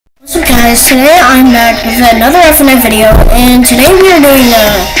guys, today I'm back with another FNF video, and today we are doing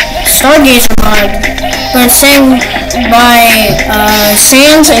a stargazer mod, but it's sang by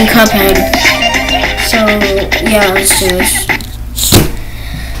Sans and Cuphead. So yeah, let's do this.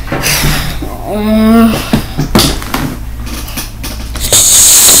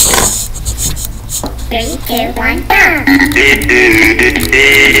 3, 2, 1,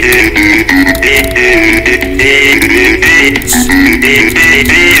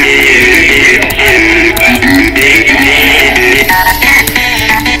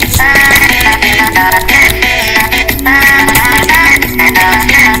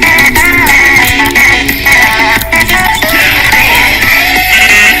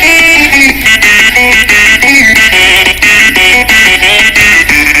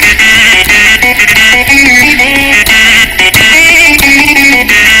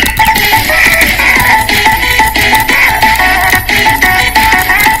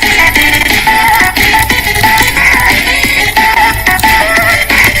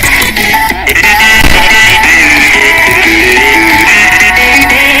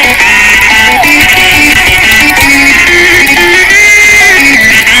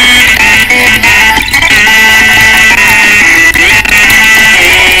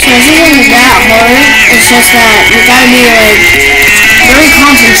 go! It's just that you gotta be like very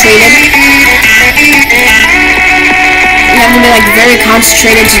concentrated. You have to be like very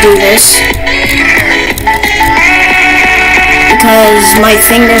concentrated to do this. Because my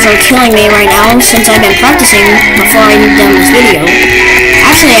fingers are killing me right now since I've been practicing before I've done this video.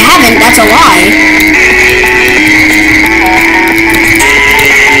 Actually I haven't, that's a lie.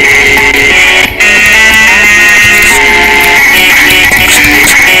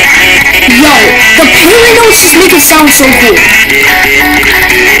 The parry notes just make it sound so cool.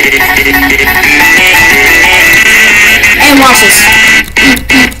 And watch this.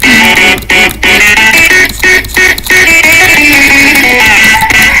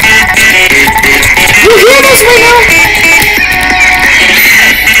 You hear this right now?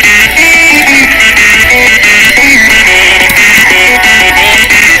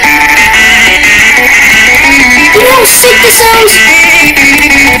 You know how sick this sounds?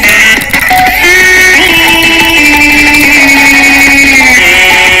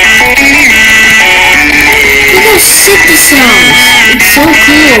 It's so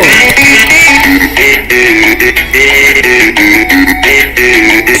cool.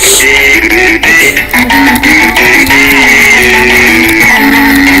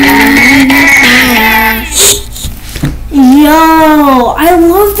 Yo, I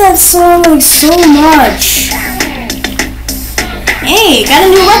love that song like so much. Hey, got a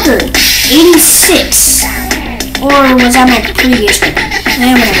new record. 86. Or was that my previous record?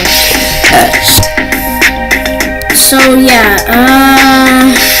 Whatever. So yeah,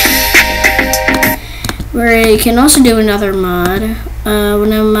 we can also do another mod.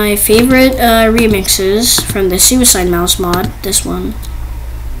 One of my favorite remixes from the Suicide Mouse mod, this one.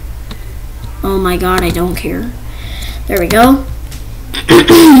 Oh my god, I don't care. There we go.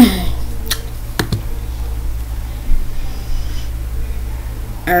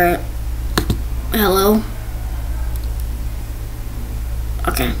 Alright. Hello.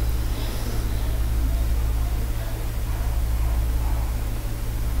 Okay.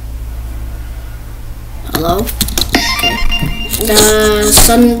 Hello? Okay.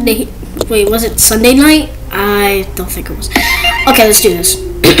 Sunday... Wait, was it Sunday night? I don't think it was. Okay, let's do this.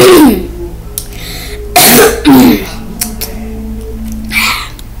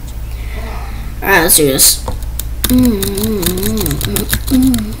 Alright, let's do this.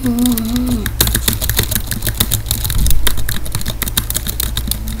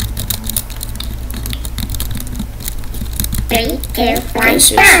 3, 2, 1,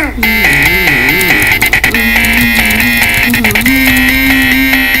 go!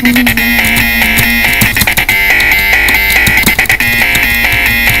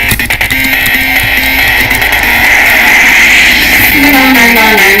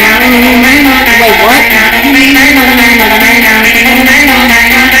 Wait, what?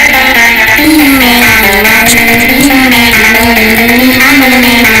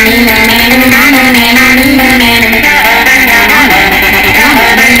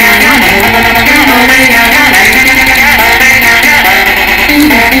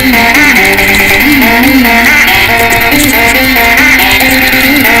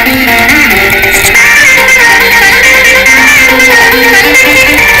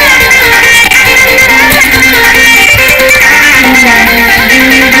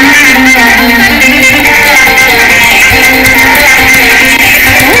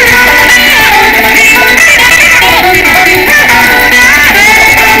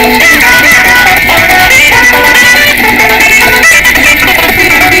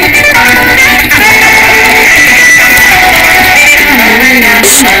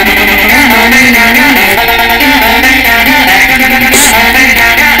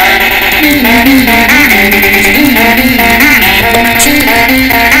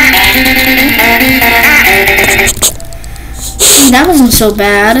 that wasn't so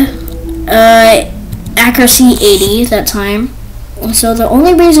bad. Accuracy 80 that time. So the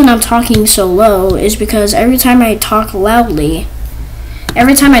only reason I'm talking so low is because every time I talk loudly,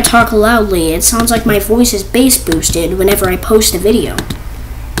 it sounds like my voice is bass boosted whenever I post a video.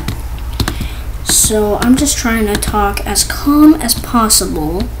 So I'm just trying to talk as calm as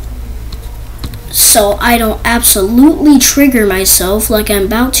possible so I don't absolutely trigger myself like I'm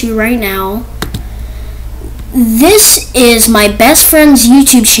about to right now. This is my best friend's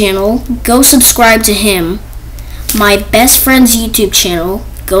YouTube channel. Go subscribe to him. My best friend's YouTube channel.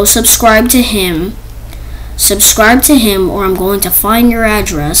 Go subscribe to him. Subscribe to him or I'm going to find your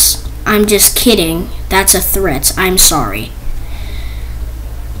address. I'm just kidding. That's a threat. I'm sorry.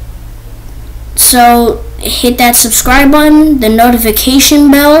 So hit that subscribe button, the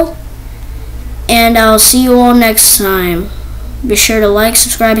notification bell, and I'll see you all next time. Be sure to like,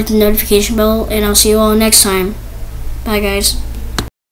 subscribe, hit the notification bell, and I'll see you all next time. Bye, guys.